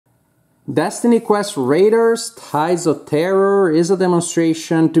DestinyQuest Raiders Tides of Terror is a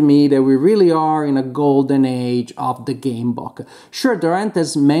demonstration to me that we really are in a golden age of the game book. Sure, there aren't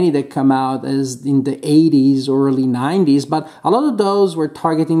as many that come out as in the 80s or early 90s, but a lot of those were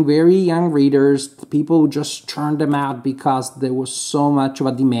targeting very young readers, people who just churned them out because there was so much of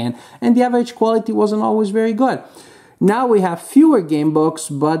a demand, and the average quality wasn't always very good. Now we have fewer game books,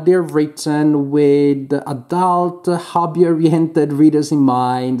 but they're written with adult, hobby-oriented readers in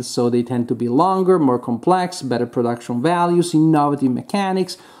mind, so they tend to be longer, more complex, better production values, innovative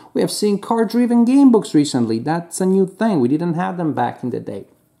mechanics. We have seen card-driven game books recently. That's a new thing. We didn't have them back in the day.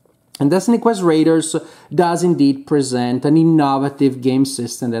 And DestinyQuest Raiders does indeed present an innovative game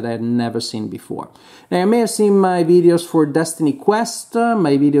system that I had never seen before. Now, you may have seen my videos for DestinyQuest.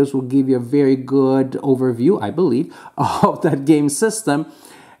 My videos will give you a very good overview, I believe, of that game system.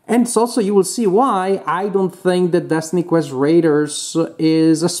 And it's also, you will see why I don't think that DestinyQuest Raiders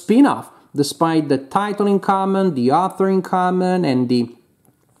is a spin-off, despite the title in common, the author in common, and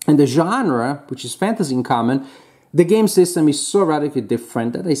the genre, which is fantasy in common. The game system is so radically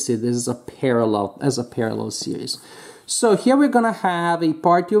different that I say this is a parallel series. So here we're going to have a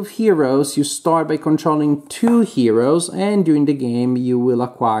party of heroes. You start by controlling 2 heroes, and during the game you will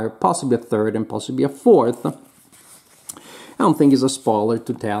acquire possibly a third and possibly a fourth. I don't think it's a spoiler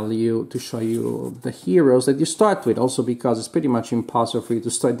to show you the heroes that you start with, also because it's pretty much impossible for you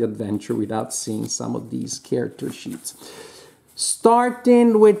to start the adventure without seeing some of these character sheets.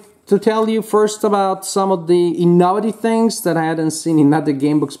 Starting with to tell you first about some of the innovative things that I hadn't seen in other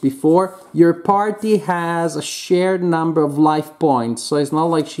game books before. Your party has a shared number of life points, so it's not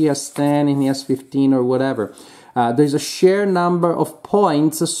like she has 10 and he has 15 or whatever. There's a shared number of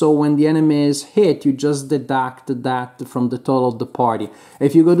points, so when the enemy is hit, you just deduct that from the total of the party.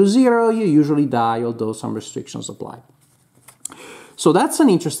 If you go to 0, you usually die, although some restrictions apply. So that's an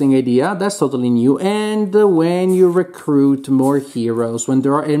interesting idea. That's totally new. And when you recruit more heroes, when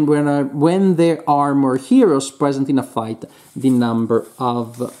there are more heroes present in a fight, the number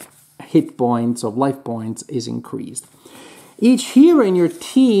of hit points, of life points, is increased. Each hero in your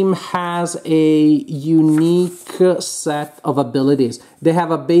team has a unique set of abilities. They have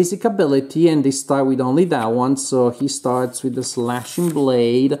a basic ability and they start with only that one. So he starts with the slashing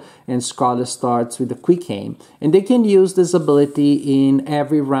blade and Scarlet starts with the quick aim. And they can use this ability in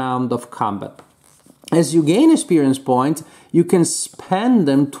every round of combat. As you gain experience points, you can spend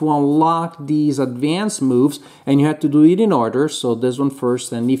them to unlock these advanced moves, and you have to do it in order. So this one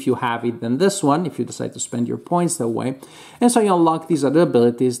first, and if you have it, then this one, if you decide to spend your points that way. And so you unlock these other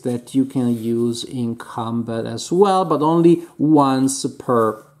abilities that you can use in combat as well, but only once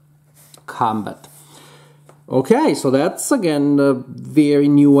per combat. Okay, so that's, again, a very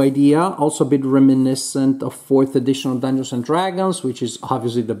new idea, also a bit reminiscent of 4th edition of Dungeons & Dragons, which is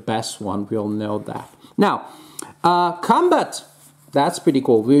obviously the best one, we all know that. Now, combat, that's pretty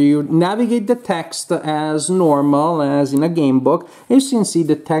cool. Where you navigate the text as normal, as in a game book. As you can see,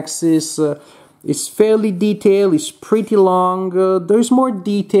 the text is fairly detailed, it's pretty long, there's more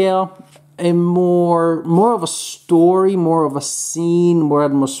detail and more of a story, more of a scene, more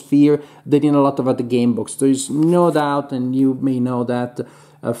atmosphere than in a lot of other game books. There is no doubt, and you may know that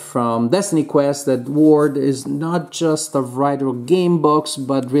from DestinyQuest, that Ward is not just a writer of game books,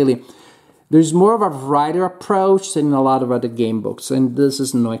 but really there's more of a writer approach than in a lot of other game books, and this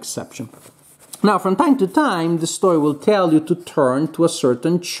is no exception. Now, from time to time, the story will tell you to turn to a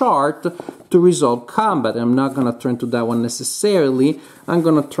certain chart to resolve combat. I'm not going to turn to that one necessarily. I'm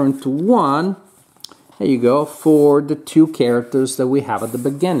going to turn to one, there you go, for the 2 characters that we have at the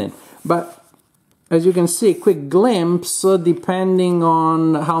beginning. But as you can see, a quick glimpse, depending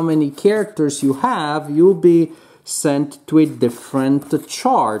on how many characters you have, you'll be sent to a different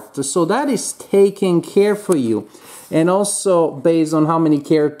chart. So that is taken care for you. And also, based on how many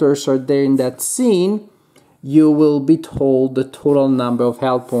characters are there in that scene, you will be told the total number of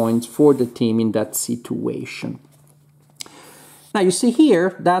health points for the team in that situation. Now, you see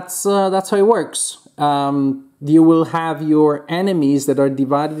here, that's how it works. You will have your enemies that are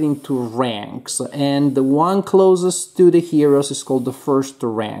divided into ranks, and the one closest to the heroes is called the first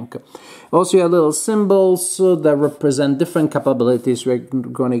rank. Also, you have little symbols that represent different capabilities. We're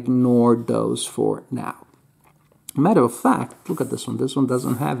going to ignore those for now. Matter of fact, look at this one. This one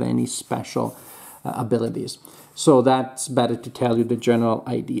doesn't have any special abilities. So that's better to tell you the general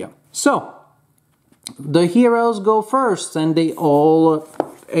idea. So, the heroes go first, and they all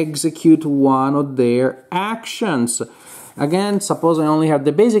execute one of their actions. Again, suppose I only have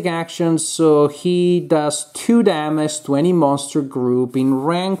the basic actions, so he does 2 damage to any monster group in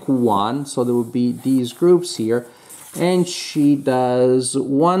rank 1, so there will be these groups here, and she does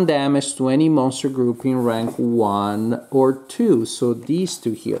 1 damage to any monster grouping rank 1 or 2, so these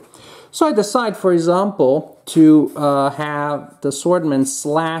two here. So I decide, for example, to have the swordman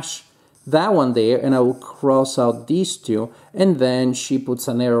slash that one there, and I will cross out these two, and then she puts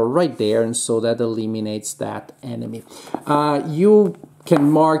an arrow right there, and so that eliminates that enemy. You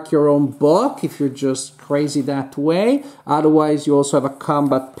can mark your own book if you're just crazy that way. Otherwise, you also have a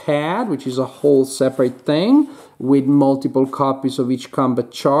combat pad, which is a whole separate thing with multiple copies of each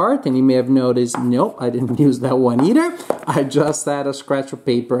combat chart. And you may have noticed, nope, I didn't use that one either. I just had a scratch of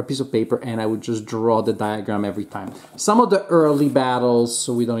paper, a piece of paper, and I would just draw the diagram every time. Some of the early battles,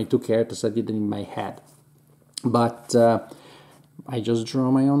 so we don't need 2 characters, I did it in my head. But I just draw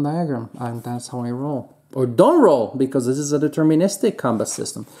my own diagram, and that's how I roll. Or don't roll, because this is a deterministic combat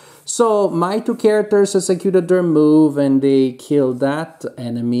system. So my 2 characters executed their move and they killed that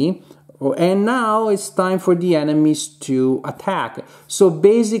enemy. And now it's time for the enemies to attack. So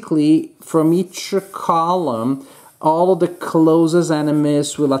basically, from each column, all of the closest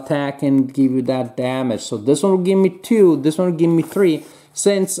enemies will attack and give you that damage. So this one will give me 2, this one will give me 3.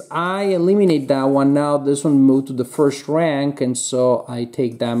 Since I eliminate that one, now this one moved to the first rank, and so I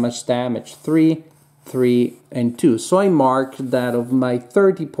take that much damage. 3, 3, and 2. So I marked that of my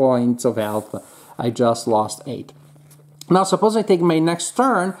 30 points of health, I just lost 8. Now suppose I take my next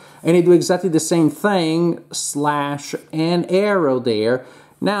turn and I do exactly the same thing, slash and arrow there.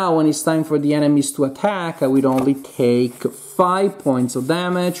 Now when it's time for the enemies to attack, I would only take 5 points of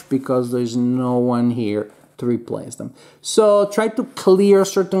damage because there's no one here to replace them. So try to clear a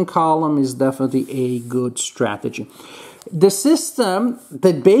certain column is definitely a good strategy. The system,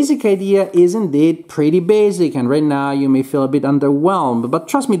 the basic idea is indeed pretty basic, and right now you may feel a bit underwhelmed, but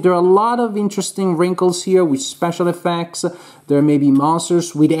trust me, there are a lot of interesting wrinkles here with special effects. There may be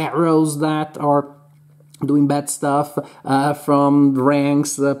monsters with arrows that are doing bad stuff from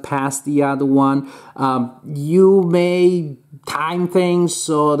ranks past the other one. You may time things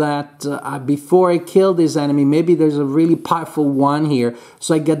so that before I kill this enemy, maybe there's a really powerful one here,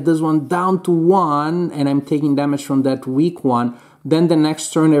 so I get this one down to 1 and I'm taking damage from that weak one. Then the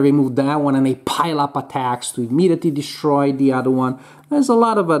next turn I remove that one and I pile up attacks to immediately destroy the other one. There's a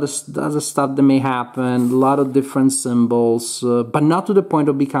lot of other stuff that may happen, a lot of different symbols, but not to the point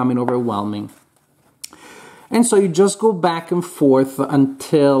of becoming overwhelming. And so you just go back and forth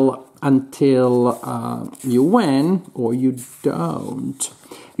until you win or you don't.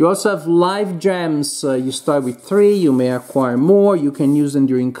 You also have life gems. You start with 3, you may acquire more, you can use them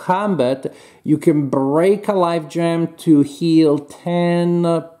during combat. You can break a life gem to heal 10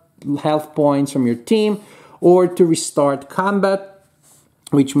 health points from your team, or to restart combat,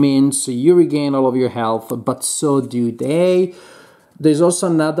 which means you regain all of your health, but so do they. There's also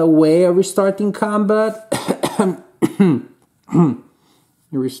another way of restarting combat.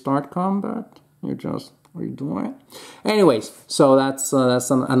 You restart combat, you just redo it. Anyways, so that's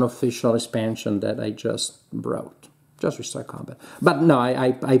an unofficial expansion that I just wrote. Just restart combat. But no,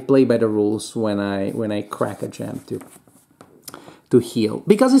 I play by the rules when I crack a gem to heal,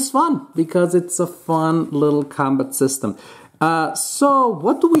 because it's fun, because it's a fun little combat system. So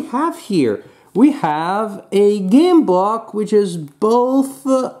what do we have here? We have a game book, which is both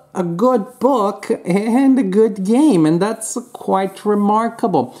a good book and a good game, and that's quite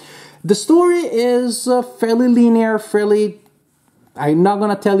remarkable. The story is fairly linear, I'm not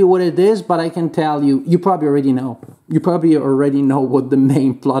going to tell you what it is, but I can tell you, you probably already know. You probably already know what the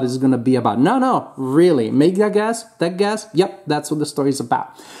main plot is going to be about. No, really, make that guess, yep, that's what the story is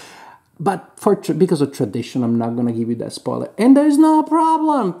about. But because of tradition, I'm not going to give you that spoiler. And there's no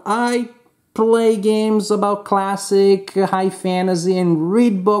problem. I play games about classic, high fantasy, and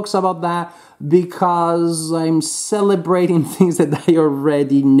read books about that because I'm celebrating things that I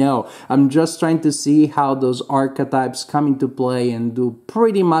already know. I'm just trying to see how those archetypes come into play and do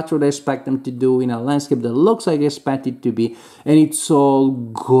pretty much what I expect them to do in a landscape that looks like I expect it to be, and it's all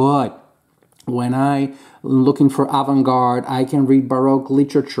good. When I'm looking for avant-garde, I can read Baroque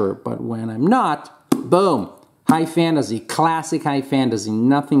literature, but when I'm not, boom! High fantasy, classic high fantasy,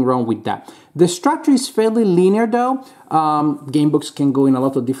 nothing wrong with that. The structure is fairly linear though. Game books can go in a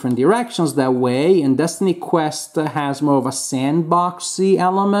lot of different directions that way, and DestinyQuest has more of a sandboxy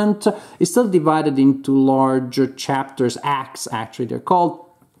element. It's still divided into larger chapters, acts actually they're called,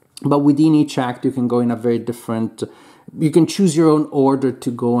 but within each act you can go in a very different you can choose your own order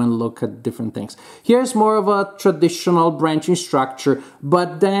to go and look at different things. Here's more of a traditional branching structure,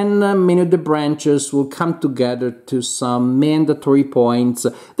 but then many of the branches will come together to some mandatory points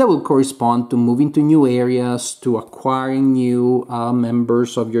that will correspond to moving to new areas, to acquiring new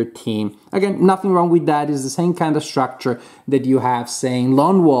members of your team. Again, nothing wrong with that. It's the same kind of structure that you have, saying,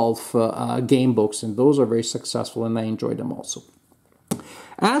 Lone Wolf game books, and those are very successful, and I enjoy them also.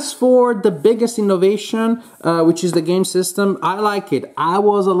 As for the biggest innovation, which is the game system, I like it. I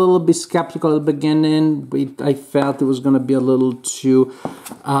was a little bit skeptical at the beginning. I felt it was going to be a little too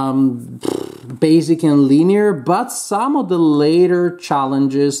basic and linear, but some of the later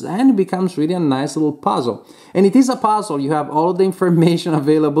challenges, and it becomes really a nice little puzzle. And it is a puzzle. You have all of the information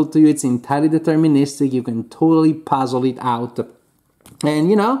available to you. It's entirely deterministic. You can totally puzzle it out. And,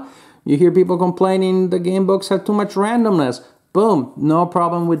 you know, you hear people complaining the game books have too much randomness. Boom, no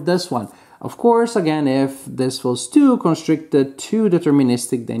problem with this one. Of course, again, if this was too constricted, too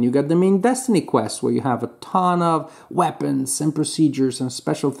deterministic, then you got them in DestinyQuest, where you have a ton of weapons and procedures and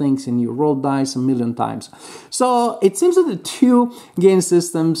special things, and you roll dice a million times. So it seems that the two game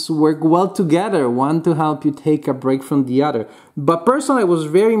systems work well together, one to help you take a break from the other. But personally, I was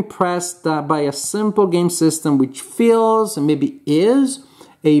very impressed by a simple game system which feels, and maybe is,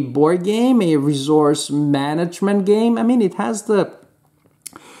 a board game, a resource management game. I mean, it has the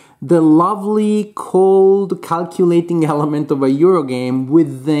lovely, cold, calculating element of a Euro game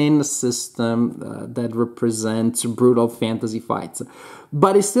within a system that represents brutal fantasy fights.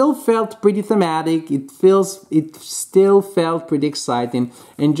 But it still felt pretty thematic. It still felt pretty exciting.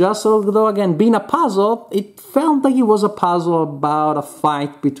 And just although, again, being a puzzle, it felt like it was a puzzle about a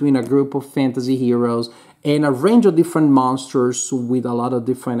fight between a group of fantasy heroes and a range of different monsters with a lot of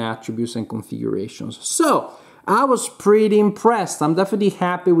different attributes and configurations. So, I was pretty impressed. I'm definitely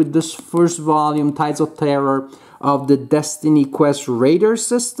happy with this first volume, Tides of Terror, of the DestinyQuest Raider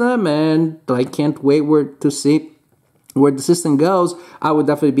system, and I can't wait to see where the system goes. I would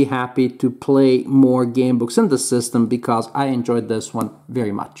definitely be happy to play more game books in the system because I enjoyed this one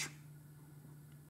very much.